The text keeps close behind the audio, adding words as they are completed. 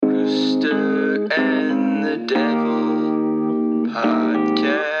the Devil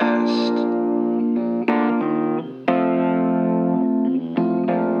podcast.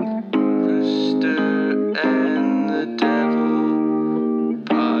 Rooster and the Devil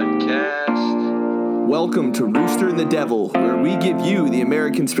podcast. Welcome to Rooster and the Devil, where we give you the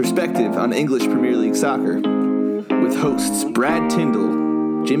American's perspective on English Premier League soccer, with hosts Brad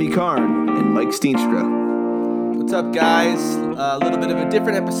Tyndall, Jimmy Karn, and Mike Steenstra. What's up, guys? A little bit of a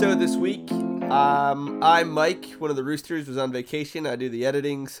different episode this week. I'm Mike, one of the Roosters, was on vacation. I do the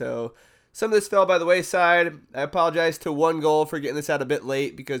editing, so some of this fell by the wayside. I apologize to One Goal for getting this out a bit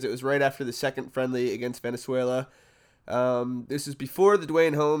late because it was right after the second friendly against Venezuela. This is before the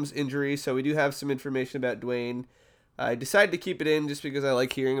Dwayne Holmes injury, so we do have some information about Dwayne. I decided to keep it in just because I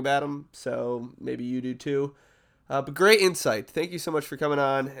like hearing about him, so maybe you do too. But great insight. Thank you so much for coming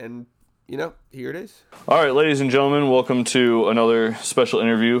on, and here it is. All right, ladies and gentlemen, welcome to another special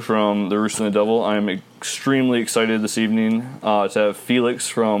interview from the Rooster and the Devil. I'm extremely excited this evening to have Felix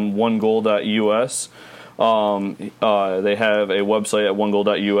from onegoal.us. They have a website at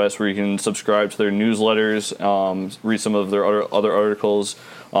onegoal.us where you can subscribe to their newsletters, read some of their other articles,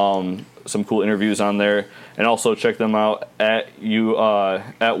 some cool interviews on there, and also check them out at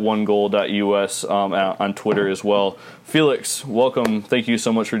onegoal.us on Twitter as well. Felix, welcome. Thank you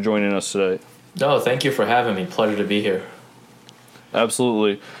so much for joining us today. No, thank you for having me. Pleasure to be here.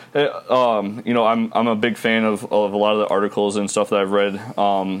 Absolutely. I'm a big fan of a lot of the articles and stuff that I've read.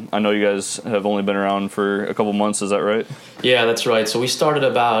 I know you guys have only been around for a couple months. Is that right? Yeah, that's right. So we started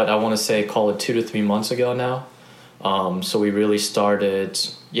about, I want to say, call it 2 to 3 months ago now. So we really started,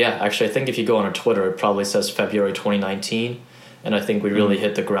 actually, I think if you go on our Twitter, it probably says February 2019. And I think we really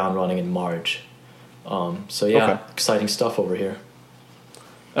hit the ground running in March. Okay. Exciting stuff over here.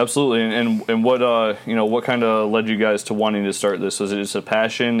 Absolutely, and what kind of led you guys to wanting to start this? Was it just a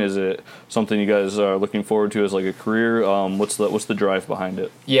passion? Is it something you guys are looking forward to as like a career? What's the drive behind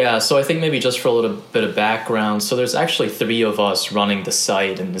it? Yeah, so I think maybe just for a little bit of background. So there's actually 3 of us running the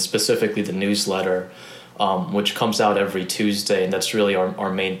site and specifically the newsletter, which comes out every Tuesday, and that's really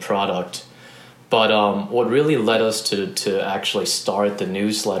our main product. But what really led us to actually start the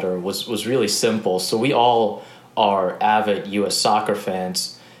newsletter was really simple. So we all are avid U.S. soccer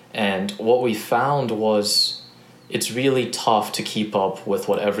fans. And what we found was it's really tough to keep up with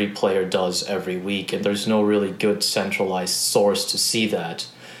what every player does every week, and there's no really good centralized source to see that.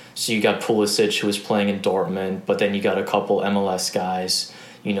 So you got Pulisic, who was playing in Dortmund, but then you got a couple MLS guys,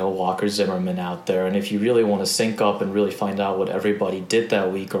 Walker Zimmerman out there. And if you really want to sync up and really find out what everybody did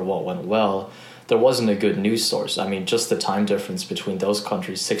that week or what went well, there wasn't a good news source. I mean, just the time difference between those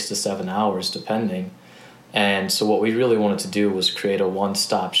countries, 6 to 7 hours, depending. And so what we really wanted to do was create a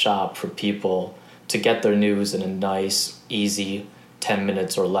one-stop shop for people to get their news in a nice, easy, 10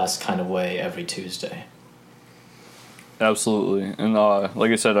 minutes or less kind of way every Tuesday. Absolutely. And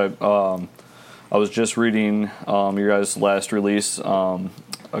like I said, I was just reading your guys' last release a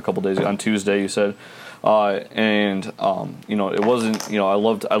couple days ago, on Tuesday, you said. It wasn't, I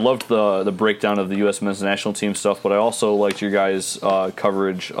loved the breakdown of the U.S. men's national team stuff, but I also liked your guys'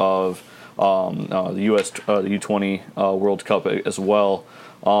 coverage of the U.S. The U20 World Cup as well.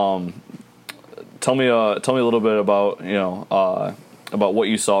 Tell me a little bit about what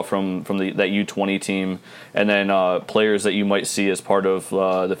you saw from that U20 team, and then players that you might see as part of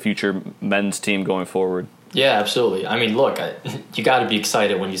the future men's team going forward. Yeah, absolutely. I mean, look, you got to be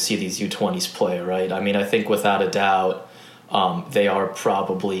excited when you see these U20s play, right? I mean, I think without a doubt, they are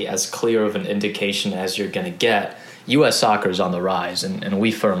probably as clear of an indication as you're going to get. U.S. soccer is on the rise, and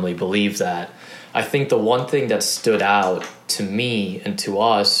we firmly believe that. I think the one thing that stood out to me and to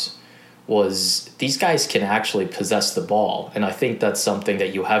us was these guys can actually possess the ball, and I think that's something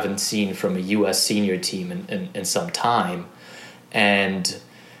that you haven't seen from a U.S. senior team in some time. And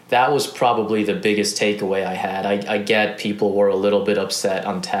that was probably the biggest takeaway I had. I get people were a little bit upset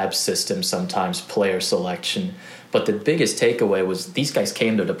on Tab's system sometimes, player selection. But the biggest takeaway was these guys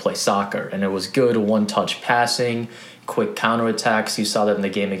came there to play soccer, and it was good one-touch passing, quick counterattacks. You saw that in the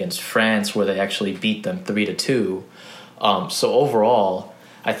game against France where they actually beat them 3-2. So overall,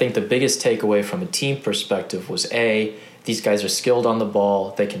 I think the biggest takeaway from a team perspective was, A, these guys are skilled on the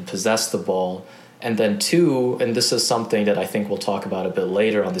ball, they can possess the ball, and then 2, and this is something that I think we'll talk about a bit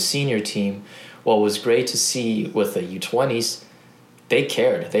later on the senior team, what was great to see with the U20s, they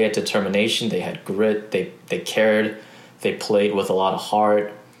cared. They had determination. They had grit. They cared. They played with a lot of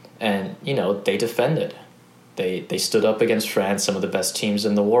heart. And, they defended. They stood up against France, some of the best teams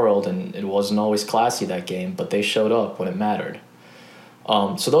in the world, and it wasn't always classy that game, but they showed up when it mattered.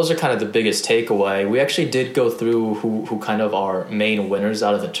 So those are kind of the biggest takeaway. We actually did go through who kind of our main winners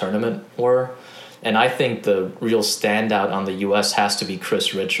out of the tournament were. And I think the real standout on the U.S. has to be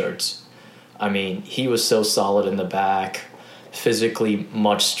Chris Richards. I mean, he was so solid in the back, physically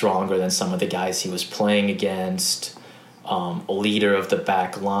much stronger than some of the guys he was playing against, a leader of the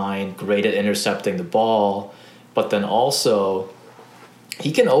back line, great at intercepting the ball, but then also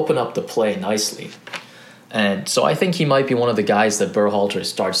he can open up the play nicely. And so I think he might be one of the guys that Berhalter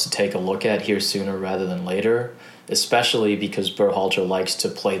starts to take a look at here sooner rather than later, especially because Berhalter likes to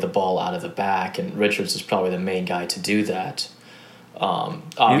play the ball out of the back, and Richards is probably the main guy to do that.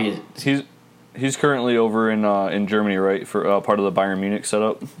 He's currently over in Germany, right, for part of the Bayern Munich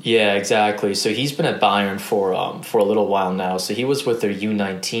setup. Yeah, exactly. So he's been at Bayern for a little while now. So he was with their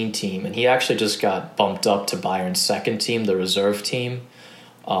U19 team, and he actually just got bumped up to Bayern's second team, the reserve team,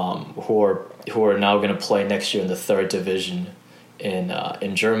 who are now going to play next year in the third division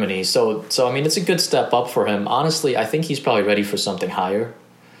in Germany. So I mean, it's a good step up for him. Honestly, I think he's probably ready for something higher.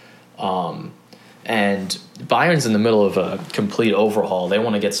 And Bayern's in the middle of a complete overhaul. They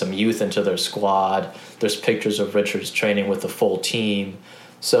want to get some youth into their squad. There's pictures of Richards training with the full team.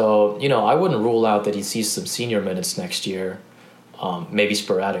 So, I wouldn't rule out that he sees some senior minutes next year, maybe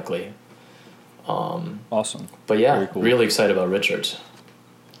sporadically. Awesome. But yeah, Very cool. Really excited about Richards.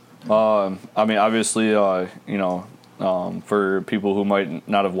 I mean, obviously, for people who might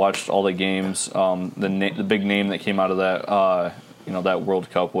not have watched all the games, the big name that came out of that, that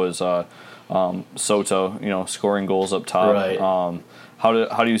World Cup was Soto, scoring goals up top. Right.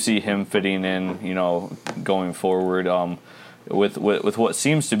 How do you see him fitting in, going forward, with what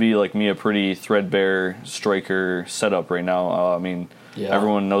seems to be like me a pretty threadbare striker setup right now?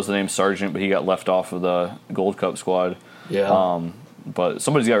 Everyone knows the name Sargent, but he got left off of the Gold Cup squad. Yeah. But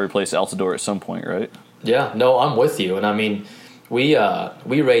somebody's got to replace Altidore at some point, right? Yeah, no, I'm with you. And I mean, we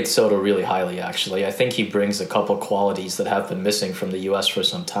rate Soto really highly, actually. I think he brings a couple qualities that have been missing from the U.S. for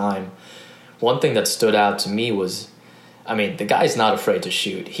some time. One thing that stood out to me was, the guy's not afraid to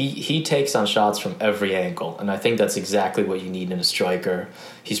shoot. He takes on shots from every angle, and I think that's exactly what you need in a striker.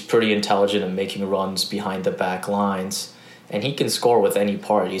 He's pretty intelligent at making runs behind the back lines, and he can score with any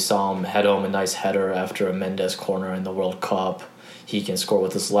part. You saw him head home a nice header after a Mendes corner in the World Cup. He can score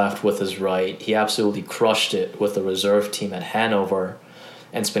with his left, with his right. He absolutely crushed it with the reserve team at Hanover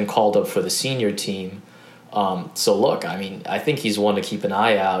and's been called up for the senior team. So look, I think he's one to keep an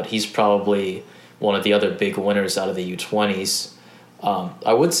eye out. He's probably one of the other big winners out of the U20s.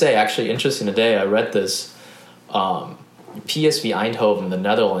 I would say, actually, interesting today, I read this. PSV Eindhoven, the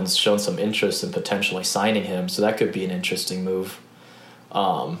Netherlands, shown some interest in potentially signing him, so that could be an interesting move.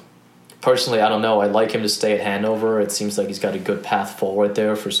 Personally, I don't know. I'd like him to stay at Hanover. It seems like he's got a good path forward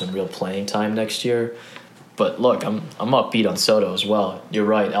there for some real playing time next year. But look, I'm upbeat on Soto as well. You're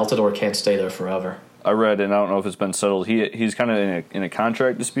right. Altidore can't stay there forever. I read, and I don't know if it's been settled. He's kind of in a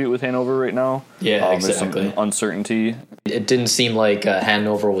contract dispute with Hanover right now. Yeah, There's exactly. some uncertainty. It didn't seem like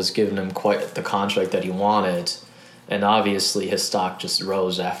Hanover was giving him quite the contract that he wanted. And obviously his stock just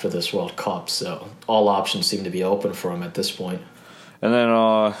rose after this World Cup. So all options seem to be open for him at this point. And then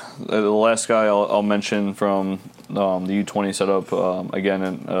the last guy I'll mention from the U20 setup,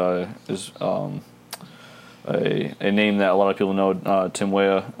 is a name that a lot of people know, Tim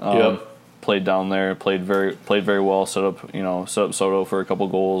Weah. Yep. Played down there, played very well, set up Soto for a couple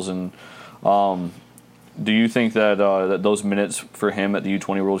goals. And do you think that that those minutes for him at the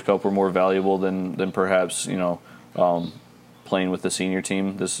U20 World Cup were more valuable than perhaps playing with the senior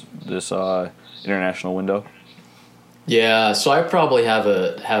team this international window? Yeah, so I probably have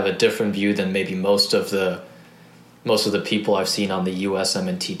a different view than maybe most of the people I've seen on the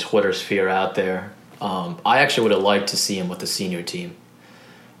USMNT Twitter sphere out there. I actually would have liked to see him with the senior team.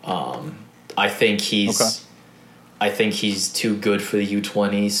 I think he's too good for the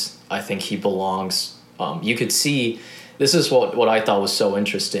U20s. I think he belongs. You could see, this is what I thought was so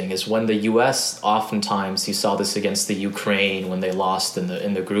interesting, is when the U.S. oftentimes, you saw this against the Ukraine when they lost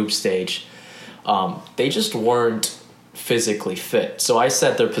in the group stage, they just weren't physically fit. So I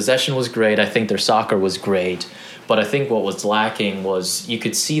said their possession was great. I think their soccer was great. But I think what was lacking was you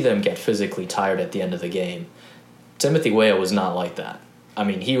could see them get physically tired at the end of the game. Timothy Weah was not like that.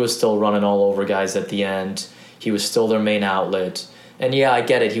 He was still running all over guys at the end. He was still their main outlet. And yeah, I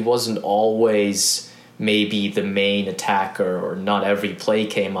get it. He wasn't always maybe the main attacker, or not every play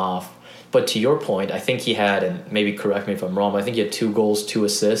came off. But to your point, I think he had, and maybe correct me if I'm wrong, I think he had 2 goals, 2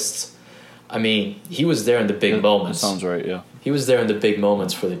 assists. He was there in the big moments. That sounds right, yeah. He was there in the big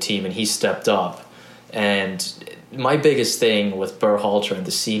moments for the team, and he stepped up. And my biggest thing with Berhalter and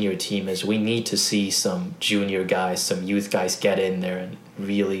the senior team is we need to see some junior guys, some youth guys get in there and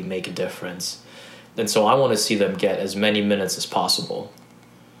really make a difference. And so I want to see them get as many minutes as possible.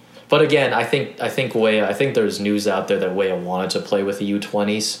 But again, I think there's news out there that Weah wanted to play with the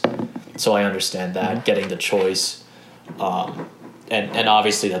U20s, so I understand that getting the choice, and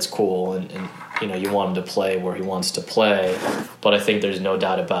obviously that's cool, and you want him to play where he wants to play, but I think there's no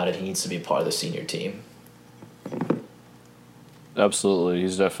doubt about it. He needs to be part of the senior team. Absolutely,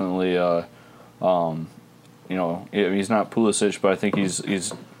 he's definitely he's not Pulisic, but I think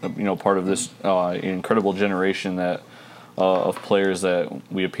he's part of this incredible generation that of players that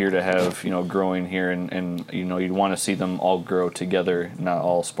we appear to have growing here, and you'd want to see them all grow together, not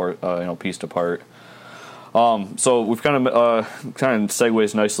all pieced apart. So we've kind of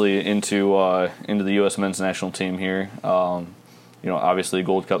segues nicely into the U.S. men's national team here. Obviously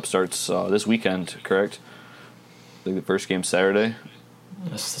Gold Cup starts this weekend, correct? I think the first game Saturday.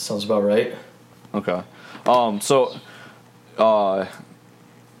 Yes, that sounds about right. Okay.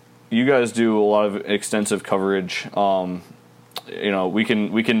 You guys do a lot of extensive coverage. We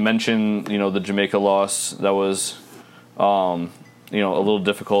can mention the Jamaica loss that was a little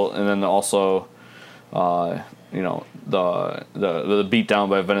difficult, and then also the beat down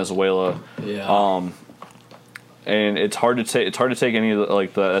by Venezuela. Yeah. And it's hard to take any of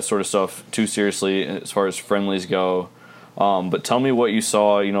that sort of stuff too seriously as far as friendlies go. But tell me what you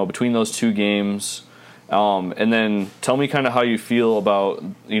saw, between those two games, and then tell me kind of how you feel about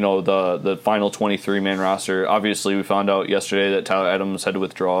the final 23-man roster. Obviously, we found out yesterday that Tyler Adams had to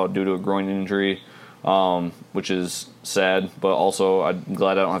withdraw due to a groin injury, which is sad. But also, I'm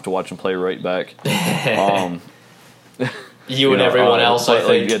glad I don't have to watch him play right back. You and everyone else, I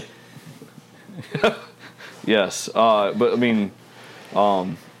think. Yes, but I mean,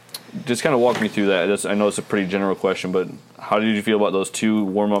 just kind of walk me through that. I know it's a pretty general question, but how did you feel about those two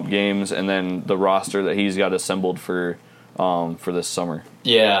warm-up games and then the roster that he's got assembled for this summer?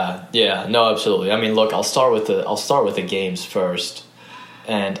 Yeah, no, absolutely. I mean, look, I'll start with the games first,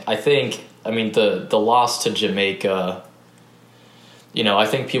 and I think, the loss to Jamaica. I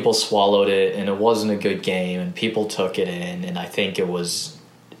think people swallowed it, and it wasn't a good game, and people took it in, and I think it was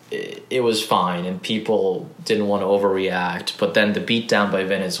fine, and people didn't want to overreact. But then the beatdown by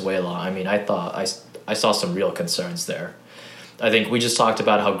Venezuela, I thought I saw some real concerns there. I think we just talked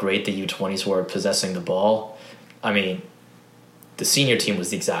about how great the U20s were possessing the ball. The senior team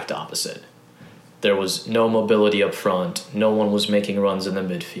was the exact opposite. There was no mobility up front. No one was making runs in the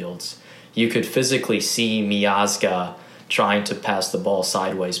midfields. You could physically see Miazga trying to pass the ball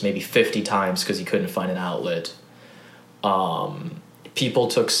sideways maybe 50 times because he couldn't find an outlet. People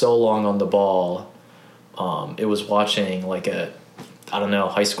took so long on the ball. It was watching like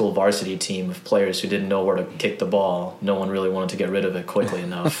high school varsity team of players who didn't know where to kick the ball. No one really wanted to get rid of it quickly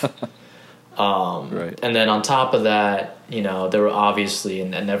enough. Right. And then on top of that, there were obviously,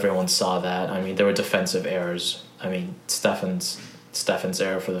 and everyone saw that, there were defensive errors. Stefan's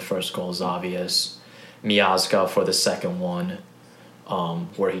error for the first goal is obvious. Miazga for the second one,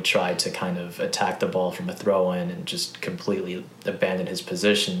 where he tried to kind of attack the ball from a throw-in and just completely abandon his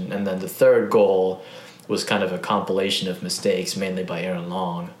position. And then the third goal was kind of a compilation of mistakes, mainly by Aaron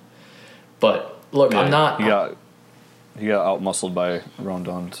Long. But look, yeah, He got out-muscled by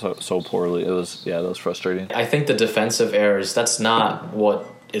Rondon so poorly. That was frustrating. I think the defensive errors, that's not what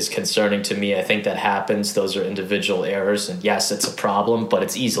is concerning to me. I think that happens. Those are individual errors. And yes, it's a problem, but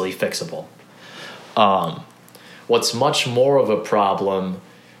it's easily fixable. What's much more of a problem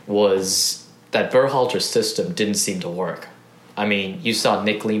was that Berhalter's system didn't seem to work. You saw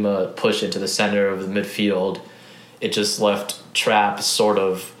Nick Lima push into the center of the midfield. It just left Trapp sort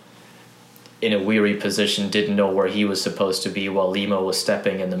of in a weary position, didn't know where he was supposed to be while Lima was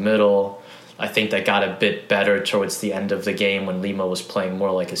stepping in the middle. I think that got a bit better towards the end of the game when Lima was playing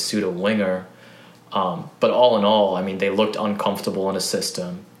more like a pseudo-winger. But all in all, they looked uncomfortable in a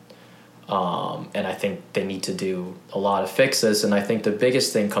system. And I think they need to do a lot of fixes. And I think the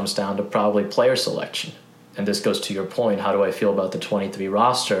biggest thing comes down to probably player selection. And this goes to your point, how do I feel about the 23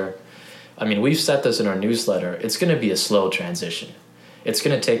 roster? We've said this in our newsletter. It's going to be a slow transition. It's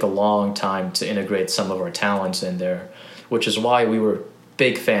going to take a long time to integrate some of our talents in there, which is why we were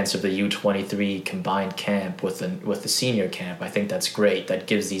big fans of the U23 combined camp with the senior camp. I think that's great. That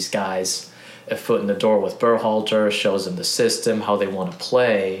gives these guys a foot in the door with Berhalter, shows them the system, how they want to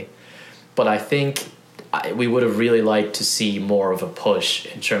play. But I think we would have really liked to see more of a push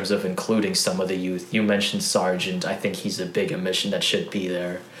in terms of including some of the youth. You mentioned Sargent. I think he's a big omission that should be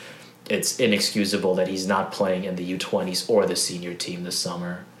there. It's inexcusable that he's not playing in the U20s or the senior team this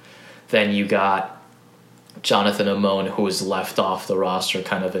summer. Then you got Jonathan Amon, who was left off the roster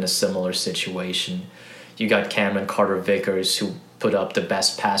kind of in a similar situation. You got Cameron Carter-Vickers, who put up the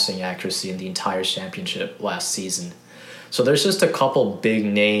best passing accuracy in the entire championship last season. So there's just a couple big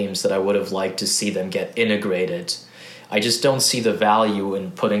names that I would have liked to see them get integrated. I just don't see the value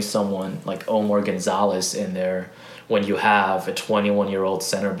in putting someone like Omar Gonzalez in there when you have a 21-year-old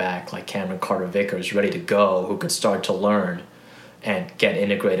center back like Cameron Carter-Vickers ready to go, who could start to learn and get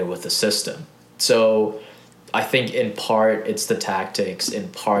integrated with the system. So I think in part it's the tactics, in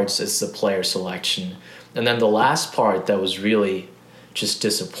parts it's the player selection. And then the last part that was really just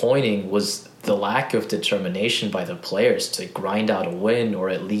disappointing was the lack of determination by the players to grind out a win or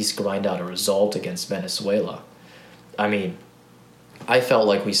at least grind out a result against Venezuela. I mean, I felt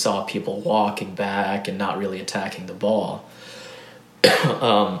like we saw people walking back and not really attacking the ball.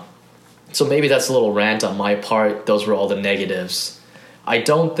 So maybe that's a little rant on my part. Those were all the negatives. I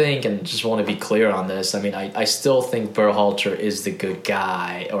don't think, and just want to be clear on this, I mean, I still think Berhalter is the good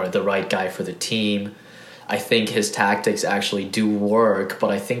guy or the right guy for the team. I think his tactics actually do work, but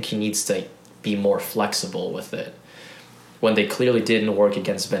I think he needs to be more flexible with it. When they clearly didn't work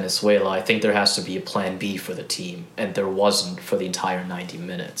against Venezuela, I think there has to be a plan B for the team, and there wasn't for the entire 90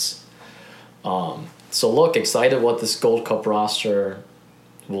 minutes. So look, excited what this Gold Cup roster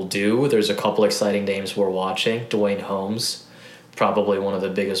will do. There's a couple exciting names we're watching. Dwayne Holmes, probably one of the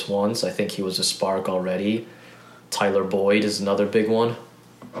biggest ones. I think he was a spark already. Tyler Boyd is another big one.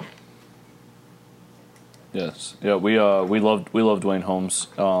 Yes, yeah, we love Dwayne Holmes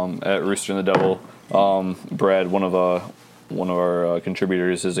at Rooster and the Devil. Brad, one of our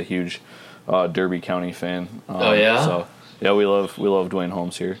contributors, is a huge Derby County fan. Oh yeah. So yeah, we love Dwayne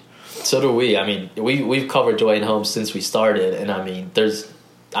Holmes here. So do we. I mean, we've covered Dwayne Holmes since we started, and I mean,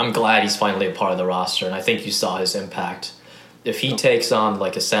 I'm glad he's finally a part of the roster, and I think you saw his impact. If he takes on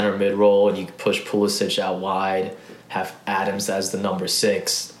like a center mid role and you push Pulisic out wide, have Adams as the number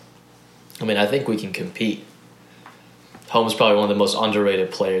 6. I mean, I think we can compete. Holmes is probably one of the most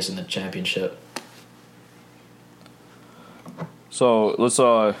underrated players in the championship. So let's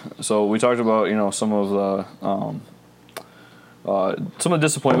so we talked about some of the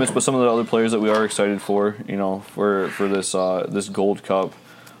disappointments, but some of the other players that we are excited for for this Gold Cup,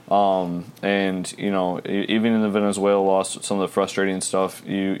 and even in the Venezuela loss, some of the frustrating stuff,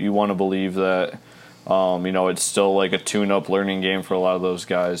 you want to believe that it's still like a tune-up learning game for a lot of those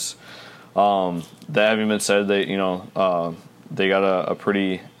guys. That having been said, they got a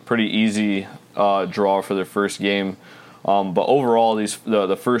pretty easy draw for their first game, but overall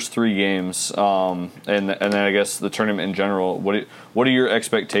the first 3 games, and then I guess the tournament in general. What are your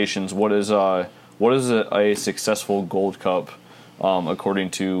expectations? What is a successful Gold Cup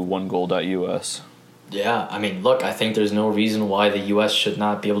according to OneGoal.us? Yeah, I mean, look, I think there's no reason why the U.S. should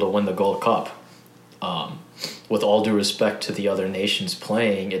not be able to win the Gold Cup. With all due respect to the other nations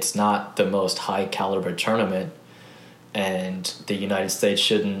playing, it's not the most high-caliber tournament, and the United States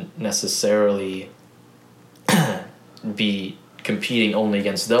shouldn't necessarily be competing only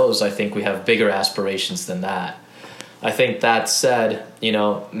against those. I think we have bigger aspirations than that. I think that said,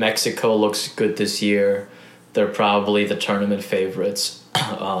 Mexico looks good this year. They're probably the tournament favorites.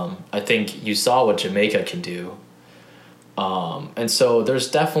 I think you saw what Jamaica can do. And so there's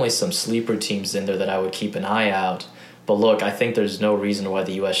definitely some sleeper teams in there that I would keep an eye out. But look, I think there's no reason why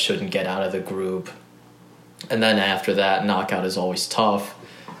the U.S. shouldn't get out of the group. And then after that, knockout is always tough.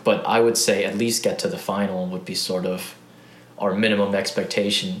 But I would say at least get to the final would be sort of our minimum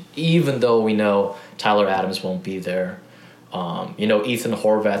expectation, even though we know Tyler Adams won't be there. Ethan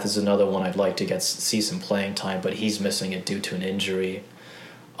Horvath is another one I'd like to see some playing time, but he's missing it due to an injury.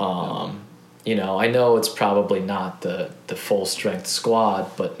 I know it's probably not the full-strength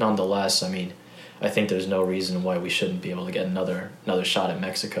squad, but nonetheless, I mean, I think there's no reason why we shouldn't be able to get another shot at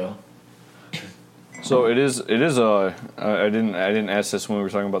Mexico. So it is. I didn't ask this when we were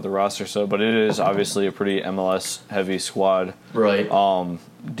talking about the roster, but it is obviously a pretty MLS heavy squad. Right.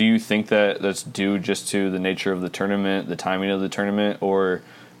 Do you think that that's due just to the nature of the tournament, the timing of the tournament, or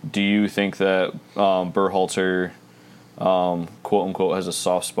do you think that Berhalter, quote unquote, has a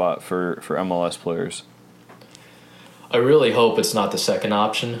soft spot for MLS players? I really hope it's not the second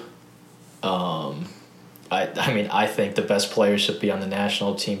option. I think the best players should be on the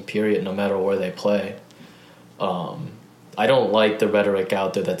national team, period, no matter where they play. I don't like the rhetoric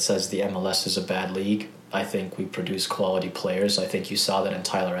out there that says the MLS is a bad league. I think we produce quality players. I think you saw that in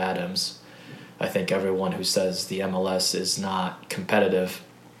Tyler Adams. I think everyone who says the MLS is not competitive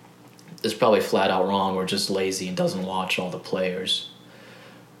is probably flat out wrong or just lazy and doesn't watch all the players.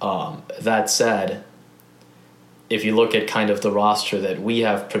 That said, if you look at kind of the roster that we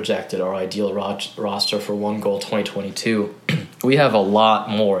have projected, our ideal roster for One Goal 2022, we have a lot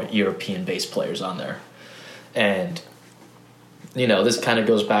more European-based players on there. And, this kind of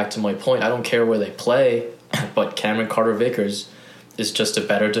goes back to my point. I don't care where they play. but Cameron Carter-Vickers is just a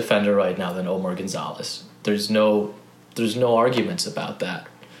better defender right now than Omar Gonzalez. There's no arguments about that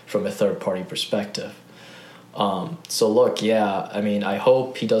from a third-party perspective. So look, yeah, I mean, I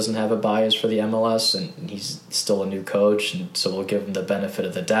hope he doesn't have a bias for the MLS, and he's still a new coach, and so we'll give him the benefit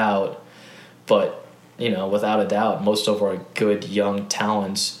of the doubt. But, without a doubt, most of our good young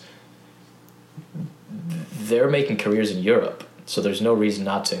talents, they're making careers in Europe. So there's no reason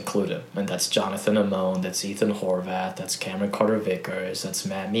not to include him. And that's Jonathan Amon, that's Ethan Horvath, that's Cameron Carter-Vickers, that's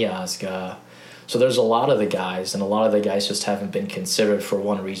Matt Miazga. So there's a lot of the guys, and a lot of the guys just haven't been considered for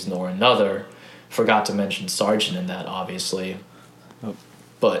one reason or another. Forgot to mention Sargent in that, obviously. Oh.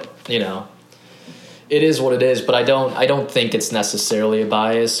 But, it is what it is. But I don't think it's necessarily a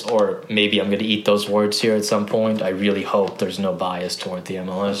bias, or maybe I'm going to eat those words here at some point. I really hope there's no bias toward the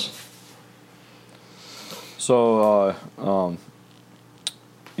MLS. So,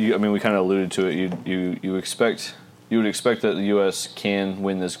 we kind of alluded to it. You would expect that the U.S. can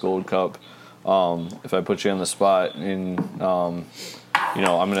win this Gold Cup. If I put you on the spot, and I'm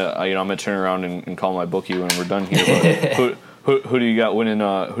gonna turn around and call my bookie when we're done here. But who do you got winning?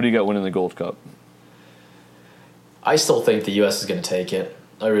 Who do you got winning the Gold Cup? I still think the U.S. is going to take it.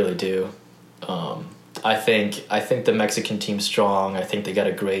 I really do. I think the Mexican team's strong. I think they got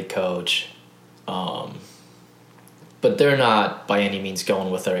a great coach. But they're not by any means going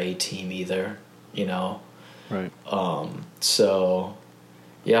with their A team either, Right. So,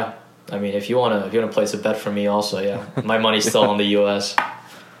 yeah. I mean, if you wanna place a bet for me, also, yeah, my money's still on the U.S.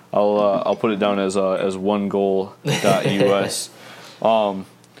 I'll put it down as onegoal.us.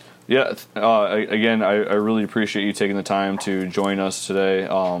 Again, I really appreciate you taking the time to join us today.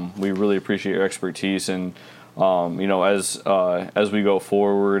 We really appreciate your expertise, and as we go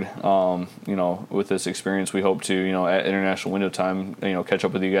forward, with this experience, we hope to, at International Window Time, catch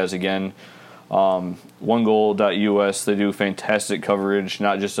up with you guys again. OneGoal.us, they do fantastic coverage,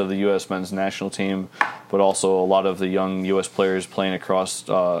 not just of the U.S. men's national team, but also a lot of the young U.S. players playing across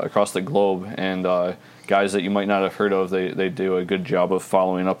the globe, and guys that you might not have heard of. They do a good job of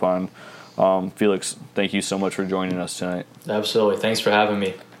following up on. Felix, thank you so much for joining us tonight. Absolutely. Thanks for having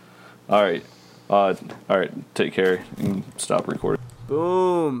me. All right. Take care. You can stop recording.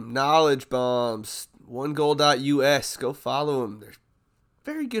 Boom. Knowledge bombs. OneGoal.us. Go follow them. They're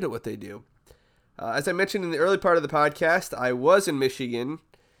very good at what they do. As I mentioned in the early part of the podcast, I was in Michigan.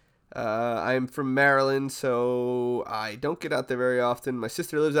 I'm from Maryland, so I don't get out there very often. My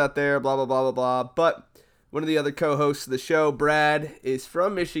sister lives out there, blah, blah, blah, blah, blah. But one of the other co-hosts of the show, Brad, is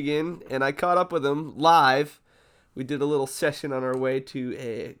from Michigan, and I caught up with him live. We did a little session on our way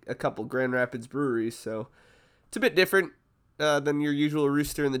to a couple Grand Rapids breweries, so it's a bit different than your usual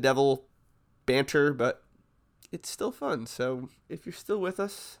Rooster and the Devil banter, but it's still fun. So if you're still with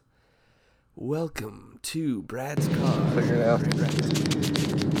us, welcome to Brad's Car. Figure it out.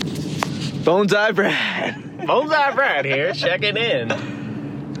 Bones Eye Brad. Bones Eye Brad here, checking in.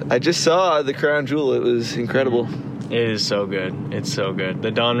 I just saw the Crown Jewel. It was incredible. It is so good. It's so good. The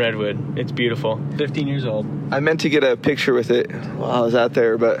Dawn Redwood. It's beautiful. 15 years old. I meant to get a picture with it while I was out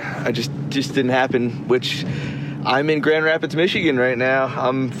there, but I just didn't happen, which I'm in Grand Rapids, Michigan right now.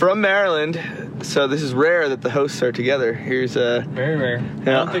 I'm from Maryland, so this is rare that the hosts are together. Here's very rare. I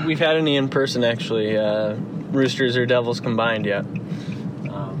don't think we've had any in person, actually, Roosters or Devils combined yet.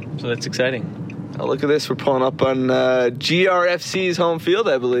 So that's exciting. Oh, look at this. We're pulling up on GRFC's home field,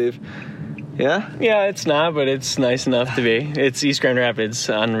 I believe. Yeah? Yeah, it's not, but it's nice enough to be. It's East Grand Rapids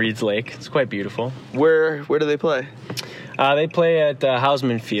on Reed's Lake. It's quite beautiful. Where do they play? They play at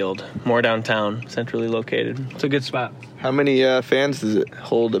Hausman Field, more downtown, centrally located. It's a good spot. How many fans does it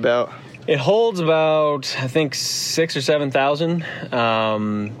hold about? It holds about, I think, 6,000 or 7,000,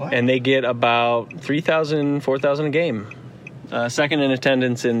 and they get about 3,000, 4,000 a game. Second in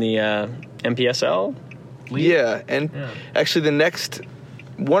attendance in the MPSL league. Yeah, and actually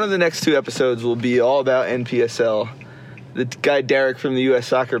one of the next two episodes will be all about NPSL. The guy Derek from the US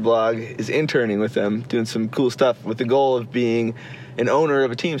Soccer blog is interning with them, doing some cool stuff with the goal of being an owner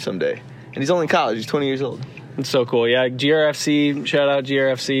of a team someday. And he's only in college. He's 20 years old. It's so cool. Yeah, GRFC, shout out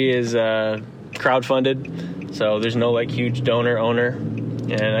GRFC, is crowdfunded. So there's no huge donor owner.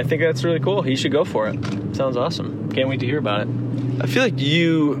 And I think that's really cool. He should go for it. Sounds awesome. Can't wait to hear about it. I feel like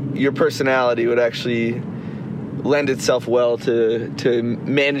your personality would actually lend itself well to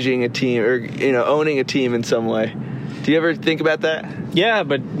managing a team or owning a team in some way. Do you ever think about that? Yeah,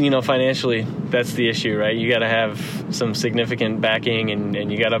 but financially, that's the issue, right? You got to have some significant backing,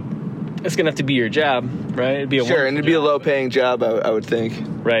 and you got to. It's gonna have to be your job, right? It'd be it'd be a low-paying job, I would think.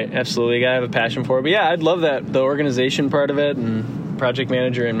 Right, absolutely. You gotta have a passion for it. But yeah, I'd love that, the organization part of it, and project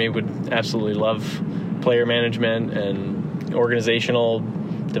manager, and me would absolutely love player management and organizational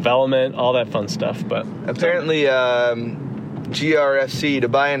development, all that fun stuff. But Apparently, GRFC, to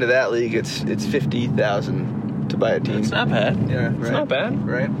buy into that league, it's $50,000 to buy a team. it's not bad. Yeah, right. It's not bad.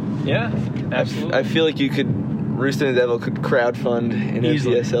 Right? Yeah, absolutely. I feel like Rooster and the Devil could crowdfund an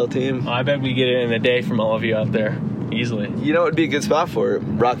Easily. NPSL team. I bet we get it in a day from all of you out there, easily. You know what would be a good spot for it?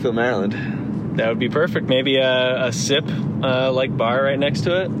 Rockville, Maryland. That would be perfect. Maybe a sip like bar right next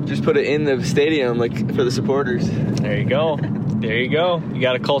to it. Just put it in the stadium, like, for the supporters. There you go. There you go. You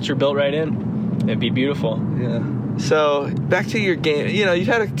got a culture built right in. It'd be beautiful. Yeah. So, back to your game. You know, you've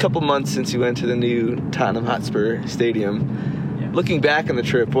had a couple months since you went to the new Tottenham Hotspur Stadium. Yeah. Looking back on the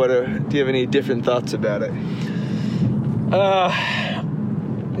trip, do you have any different thoughts about it?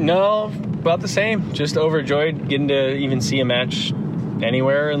 No, about the same. Just overjoyed getting to even see a match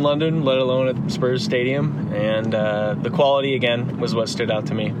anywhere in London, let alone at Spurs Stadium. And the quality, again, was what stood out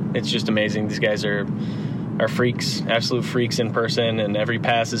to me. It's just amazing. These guys are freaks, absolute freaks in person, and every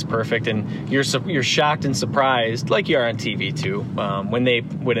pass is perfect. And you're shocked and surprised, like you are on TV too, when they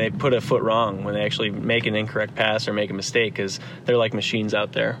put a foot wrong, when they actually make an incorrect pass or make a mistake, because they're like machines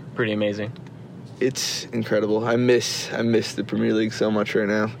out there. Pretty amazing. It's incredible. I miss the Premier League so much right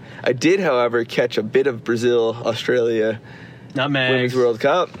now. I did, however, catch a bit of Brazil-Australia Nutmeg. Women's World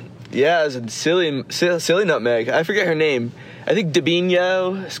Cup. Yeah, it was a silly nutmeg. I forget her name. I think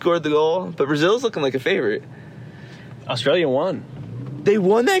Debinho scored the goal, but Brazil's looking like a favorite. Australia won. They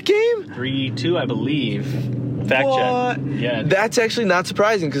won that game? 3-2, I believe. Fact What? check. Yeah. That's actually not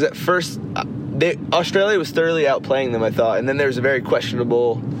surprising because at first Australia was thoroughly outplaying them, I thought, and then there was a very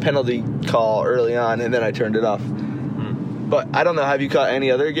questionable penalty call early on, and then I turned it off. But I don't know. Have you caught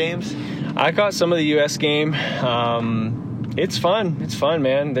any other games? I caught some of the U.S. game. It's fun. It's fun,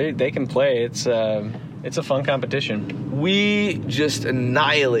 man. They can play. It's a fun competition. We just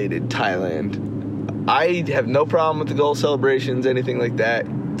annihilated Thailand. I have no problem with the goal celebrations, anything like that.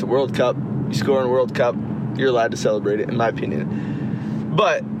 It's a World Cup. You score in a World Cup, you're allowed to celebrate it, in my opinion.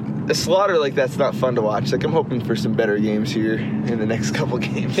 But a slaughter like that's not fun to watch. Like, I'm hoping for some better games here in the next couple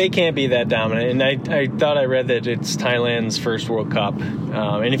games. They can't be that dominant. And I thought I read that it's Thailand's first World Cup.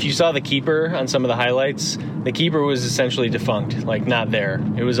 And if you saw the keeper on some of the highlights, the keeper was essentially defunct, like not there.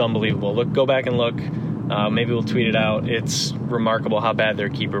 It was unbelievable. Go back and look. Maybe we'll tweet it out. It's remarkable how bad their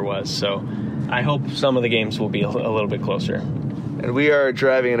keeper was. So I hope some of the games will be a little bit closer. And we are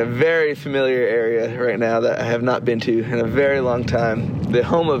driving in a very familiar area right now that I have not been to in a very long time. The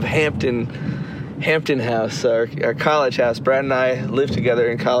home of Hampton House, our college house. Brad and I lived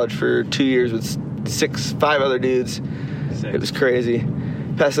together in college for 2 years with 5 other dudes. It was crazy.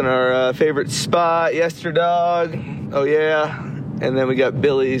 Passing our favorite spot, Yesterdog. Oh, yeah. And then we got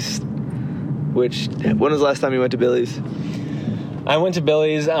Billy's, when was the last time you went to Billy's? I went to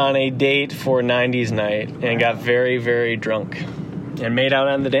Billy's on a date for 90s night and got very, very drunk and made out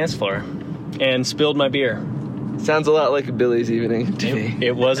on the dance floor and spilled my beer. Sounds a lot like a Billy's evening to me.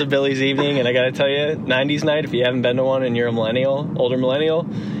 It was a Billy's evening, and I got to tell you, 90s night, if you haven't been to one and you're a older millennial,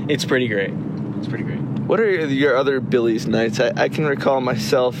 it's pretty great. It's pretty great. What are your other Billy's nights? I can recall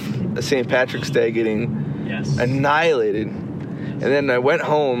myself a St. Patrick's Day getting annihilated. And then I went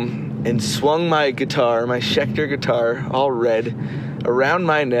home and swung my guitar, my Schecter guitar, all red, around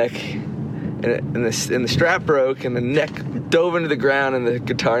my neck. And the strap broke, and the neck dove into the ground, and the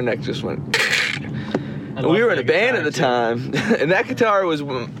guitar neck just went. And we were in a band at the time, and that guitar was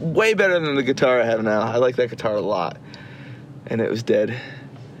way better than the guitar I have now. I like that guitar a lot. And it was dead.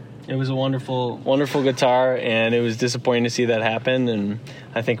 It was a wonderful, wonderful guitar, and it was disappointing to see that happen. And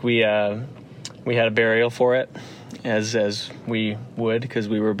I think we had a burial for it, as we would, because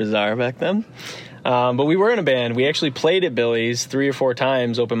we were bizarre back then. But we were in a band. We actually played at Billy's 3 or 4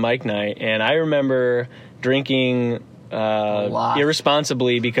 times, open mic night, and I remember drinking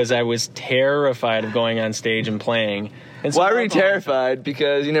irresponsibly because I was terrified of going on stage and playing. And Why were you terrified?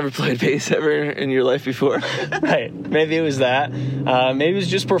 Because you never played bass ever in your life before? Right. Maybe it was that. Maybe it was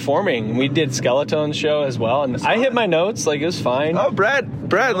just performing. We did Skeleton's show as well, and I hit my notes. Like, it was fine. Oh, Brad,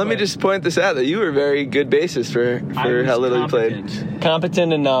 let me just point this out, that you were a very good bassist for how little you played.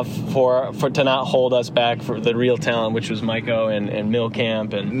 Competent enough for to not hold us back for the real talent, which was Maiko and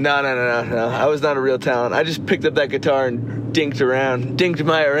Milkamp. And No. I was not a real talent. I just picked up that guitar and dinked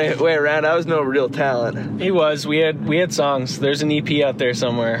my way around. I was no real talent. He was. We had songs. There's an EP out there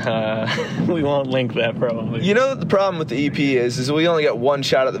somewhere. We won't link that probably. You know what the problem with the EP is we only got one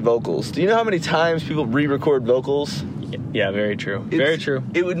shot at the vocals. Do you know how many times people re-record vocals? Yeah, very true. Very true.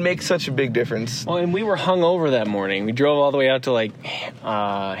 It would make such a big difference. Well, and we were hungover that morning. We drove all the way out to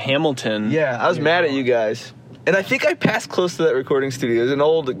Hamilton. Yeah, I was mad at you guys. And I think I passed close to that recording studio. There's an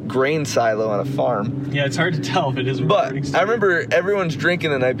old grain silo on a farm. Yeah, it's hard to tell if it is a But recording I studio. remember everyone's drinking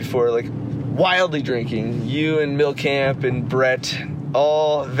the night before, like wildly drinking. You and Milkamp and Brett,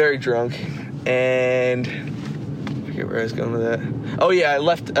 all very drunk. And I forget where I was going with that. Oh yeah, I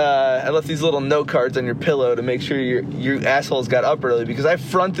left these little note cards on your pillow to make sure your assholes got up early because I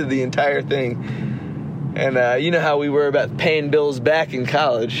fronted the entire thing. And you know how we were about paying bills back in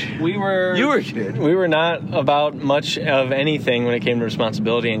college. You were good. We were not about much of anything when it came to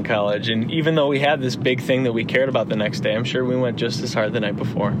responsibility in college. And even though we had this big thing that we cared about the next day, I'm sure we went just as hard the night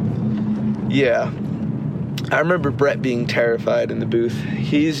before. Yeah. I remember Brett being terrified in the booth.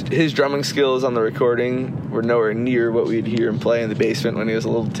 His drumming skills on the recording were nowhere near what we'd hear him play in the basement when he was a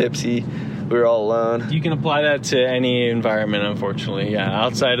little tipsy. We were all alone. You can apply that to any environment, unfortunately. Yeah,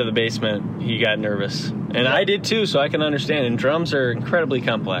 outside of the basement, he got nervous. And I did too, so I can understand. And drums are incredibly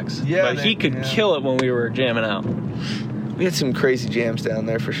complex. Yeah, but he could kill it when we were jamming out. We had some crazy jams down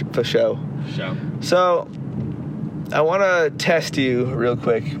there for show. So, I want to test you real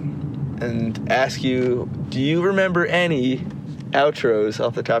quick and ask you, do you remember any outros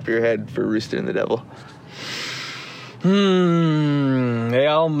off the top of your head for Rooster and the Devil? They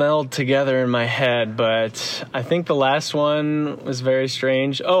all meld together in my head, but I think the last one was very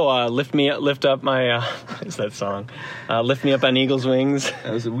strange. Lift up my, what is that song? Lift Me Up on Eagle's Wings.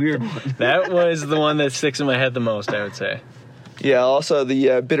 That was a weird one. That was the one that sticks in my head the most, I would say. Yeah, also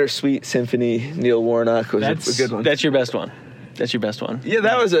the Bittersweet Symphony, Neil Warnock was a good one. That's your best one. That's your best one. Yeah,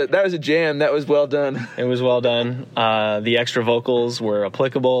 that was a jam. That was well done. It was well done. The extra vocals were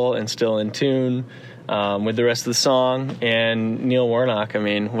applicable and still in tune with the rest of the song. And Neil Warnock, I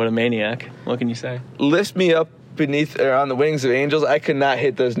mean, what a maniac. What can you say? Lift Me Up Beneath or On the Wings of Angels. I could not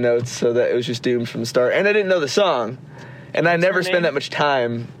hit those notes, so that it was just doomed from the start. And I didn't know the song. And I never spent that much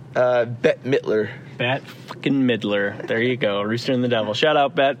time. Bette Midler. Bette fucking Midler. There you go. Rooster and the Devil. Shout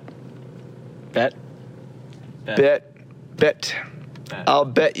out, Bet. Bet. I'll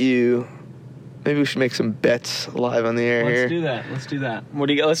bet you. Maybe we should make some bets live on the air here. Let's do that. What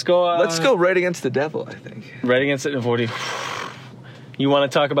do you? Let's go. Let's go right against the Devil, I think. Right against it. What do you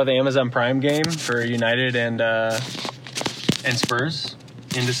want to talk about the Amazon Prime game for United and Spurs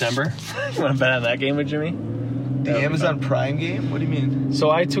in December? You want to bet on that game with Jimmy? The Amazon Prime game? What do you mean? So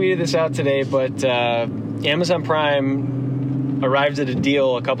I tweeted this out today, but Amazon Prime arrived at a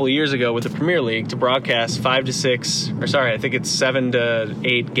deal a couple of years ago with the Premier League to broadcast 7 to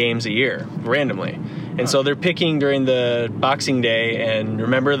 8 games a year, randomly. And so they're picking during the Boxing Day and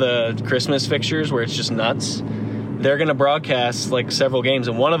remember the Christmas fixtures where it's just nuts? They're going to broadcast like several games,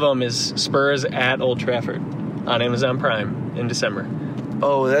 and one of them is Spurs at Old Trafford on Amazon Prime in December.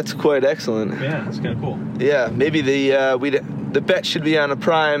 Oh, that's quite excellent. Yeah, it's kind of cool. Yeah, maybe the bet should be on a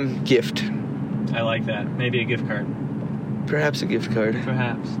Prime gift. I like that. Maybe a gift card. Perhaps a gift card.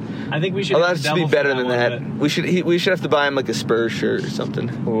 Perhaps. I think we should. Although that should be better than that. We should have to buy him like a Spurs shirt or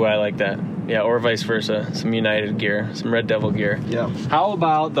something. Ooh, I like that. Yeah, or vice versa. Some United gear, some Red Devil gear. Yeah. How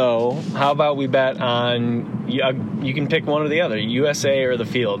about we bet on? You can pick one or the other, USA or the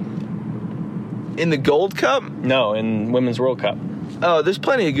Field. In the Gold Cup? No, in Women's World Cup. Oh, there's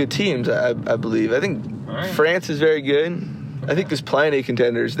plenty of good teams. I believe. I think France is very good. I think there's plenty of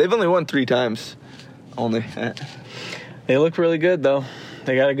contenders. They've only won 3 times. Only. They look really good, though.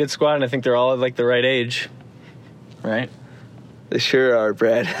 They got a good squad, and I think they're all at, like, the right age. Right? They sure are,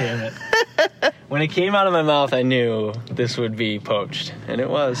 Brad. Damn it. When it came out of my mouth, I knew this would be poached, and it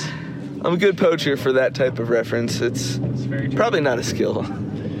was. I'm a good poacher for that type of reference. It's very true. Probably not a skill.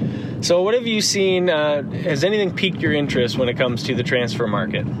 So what have you seen? Has anything piqued your interest when it comes to the transfer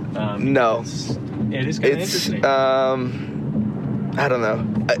market? No. It is kind of interesting. I don't know.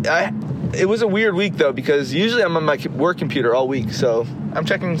 It was a weird week, though, because usually I'm on my work computer all week, so I'm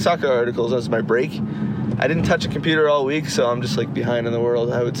checking soccer articles as my break. I didn't touch a computer all week, so I'm just, like, behind in the world,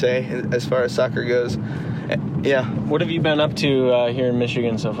 I would say, as far as soccer goes. Yeah. What have you been up to here in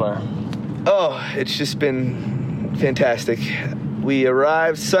Michigan so far? Oh, it's just been fantastic. We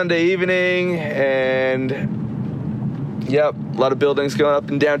arrived Sunday evening, and, yep, a lot of buildings going up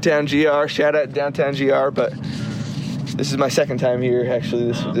in downtown GR. Shout out downtown GR, but this is my second time here,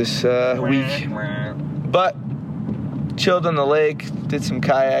 actually, this week. But chilled on the lake, did some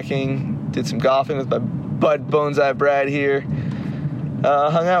kayaking, did some golfing with my bud Bonsai Brad here.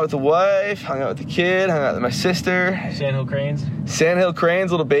 Hung out with the wife, hung out with the kid, hung out with my sister. Sandhill Cranes? Sandhill Cranes,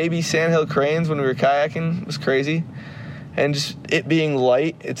 little baby Sandhill Cranes when we were kayaking. It was crazy. And just it being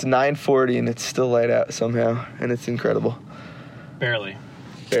light, it's 9:40 and it's still light out somehow, and it's incredible. Barely.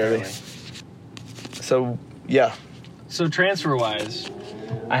 So, yeah. So transfer-wise,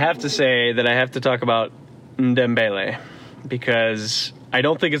 I have to say that I have to talk about Dembele, because I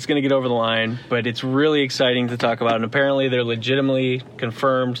don't think it's going to get over the line, but it's really exciting to talk about. And apparently they're legitimately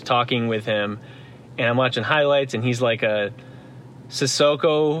confirmed talking with him. And I'm watching highlights, and he's like a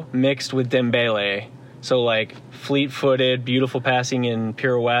Sissoko mixed with Dembele. So like fleet-footed, beautiful passing and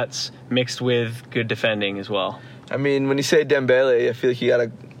pirouettes mixed with good defending as well. I mean, when you say Dembele, I feel like you got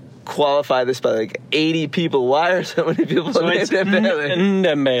to qualify this by like 80 people. Why are so many people named Dembele?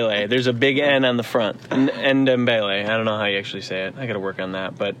 Ndembele. There's a big N on the front. Ndembele. I don't know how you actually say it. I got to work on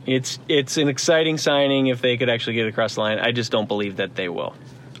that. But it's an exciting signing if they could actually get across the line. I just don't believe that they will.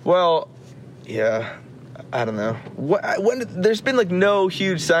 Well, yeah, I don't know. There's been like no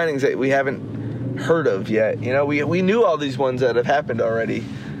huge signings that we haven't heard of yet. You know, we knew all these ones that have happened already.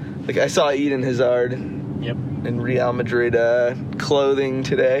 Like I saw Eden Hazard. Yep. In Real Madrid clothing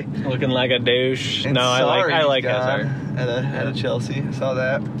today. Looking like a douche. And no, I like gone Hazard. At a Chelsea. I saw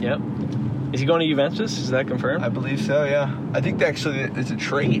that. Yep. Is he going to Juventus? Is that confirmed? I believe so, yeah. I think actually it's a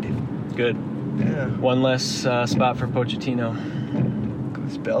trade. Good. Yeah. One less spot for Pochettino.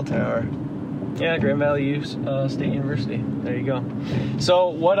 This bell tower. Yeah, Grand Valley State University. There you go. So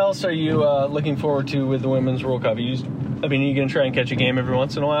what else are you looking forward to with the Women's World Cup? Are you going to try and catch a game every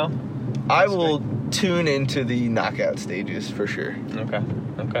once in a while? I will tune into the knockout stages for sure. Okay.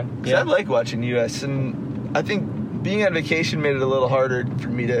 Yeah. I like watching U.S. and I think being on vacation made it a little harder for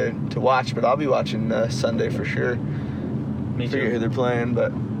me to watch, but I'll be watching Sunday for sure. Me too. Forget who they're playing,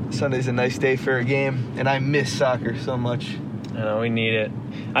 but Sunday's a nice day for a game, and I miss soccer so much. I know, we need it.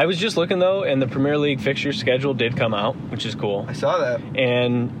 I was just looking, though, and the Premier League fixture schedule did come out, which is cool. I saw that.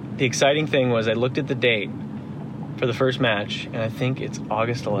 And the exciting thing was I looked at the date for the first match, and I think it's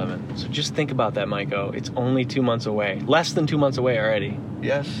August 11th. So just think about that, Maiko. It's only 2 months away. Less than 2 months away already.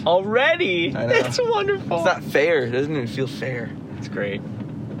 Yes. Already? I know. It's wonderful. It's not fair. It doesn't even feel fair. It's great.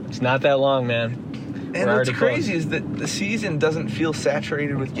 It's not that long, man. And what's crazy is that the season doesn't feel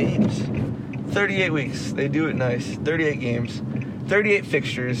saturated with games. 38 weeks. They do it nice. 38 games. 38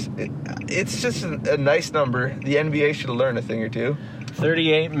 fixtures. It's just a nice number. The NBA should have learned a thing or two.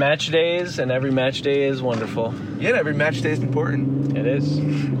 38 match days, and every match day is wonderful. Yeah, every match day is important. It is.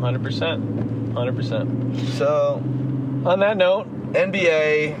 100%. 100%. So, on that note,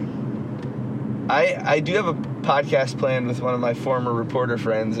 NBA, I do have a podcast planned with one of my former reporter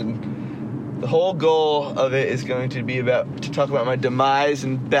friends, and the whole goal of it is going to be to talk about my demise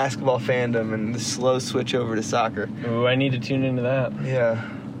in basketball fandom and the slow switch over to soccer. Ooh, I need to tune into that. Yeah.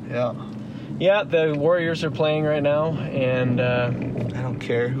 Yeah, the Warriors are playing right now, and I don't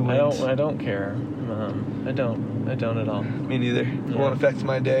care who wins. I don't care. I don't at all. Me neither. Yeah. It won't affect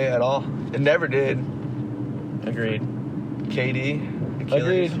my day at all. It never did. Agreed. KD.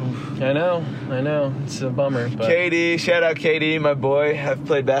 Achilles. Agreed. I know. It's a bummer. But KD, shout out KD, my boy. I've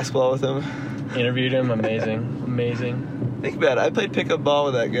played basketball with him. Interviewed him. Amazing. Think about it. I played pickup ball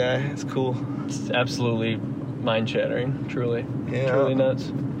with that guy. It's cool. It's absolutely mind-shattering. Truly. Yeah. Truly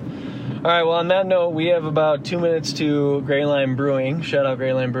nuts. All right, well, on that note, we have about 2 minutes to Gray Line Brewing. Shout out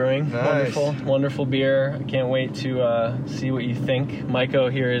Gray Line Brewing. Nice. Wonderful beer. I can't wait to see what you think.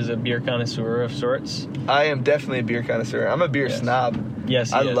 Maiko here is a beer connoisseur of sorts. I am definitely a beer connoisseur. I'm a beer snob.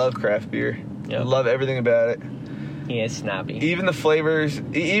 Yes, I love craft beer. Yep. I love everything about it. He is snobby. Even the flavors,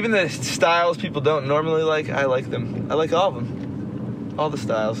 even the styles people don't normally like, I like them. I like all of them. All the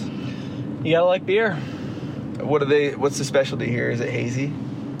styles. You gotta like beer. What's the specialty here? Is it hazy?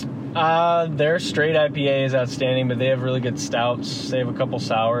 Their straight IPA is outstanding, but they have really good stouts. They have a couple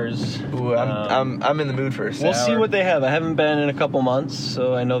sours. Ooh, I'm in the mood for a sour. We'll see what they have. I haven't been in a couple months,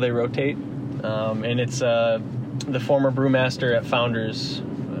 so I know they rotate. And it's the former brewmaster at Founders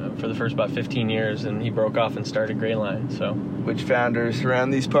for the first about 15 years, and he broke off and started Gray Line. So, which Founders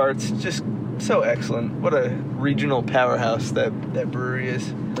around these parts, just so excellent. What a regional powerhouse that brewery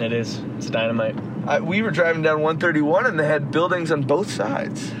is. It is. It's dynamite. We were driving down 131, and they had buildings on both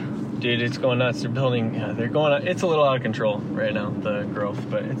sides. Dude, it's going nuts. They're building. They're going. It's a little out of control right now, the growth,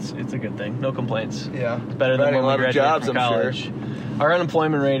 but it's a good thing. No complaints. Yeah, it's better than when we graduated from college. Sure. Our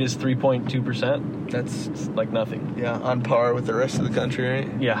unemployment rate is 3.2%. That's like nothing. Yeah, on par with the rest of the country,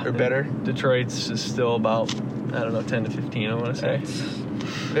 right? Yeah, or better. Detroit's is still about 10 to 15. I want to say. That's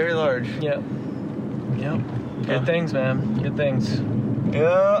very large. Yeah. Good things, man. Good things.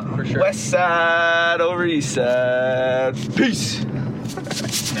 Yeah, for sure. West side over east side. Peace.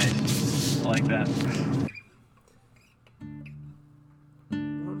 Nice. I like that.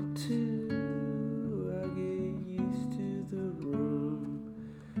 1, 2, I get used to the room.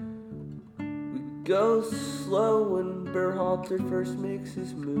 We go slow when Berhalter first makes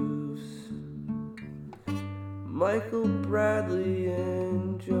his moves. Michael Bradley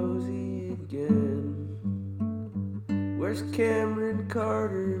and Josie again. Where's Cameron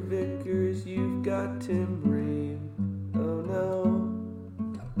Carter Vickers? You've got Tim Reeve. Oh no,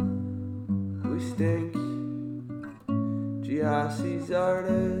 we stink. Giassi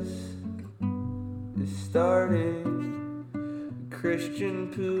Zardes is starting.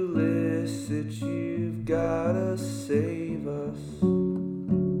 Christian Pulisic, you've gotta save us.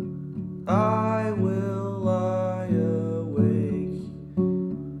 I will lie awake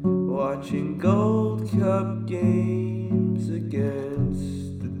watching Gold Cup games.